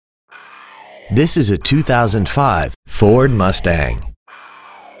This is a 2005 Ford Mustang.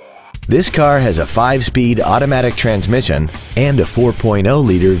 This car has a 5-speed automatic transmission and a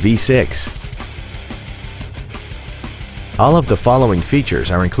 4.0-liter V6. All of the following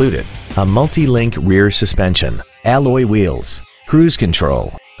features are included: a multi-link rear suspension, alloy wheels, cruise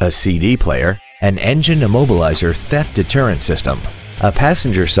control, a CD player, an engine immobilizer theft deterrent system, a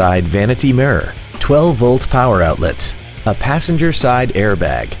passenger side vanity mirror, 12-volt power outlets, a passenger side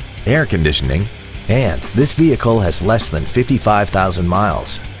airbag, air conditioning, and this vehicle has less than 55,000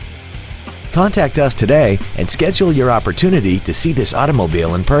 miles. Contact us today and schedule your opportunity to see this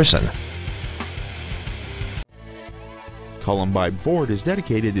automobile in person. Columbine Ford is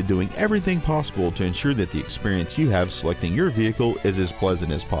dedicated to doing everything possible to ensure that the experience you have selecting your vehicle is as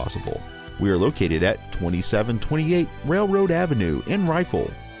pleasant as possible. We are located at 2728 Railroad Avenue in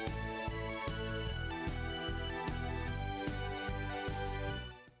Rifle.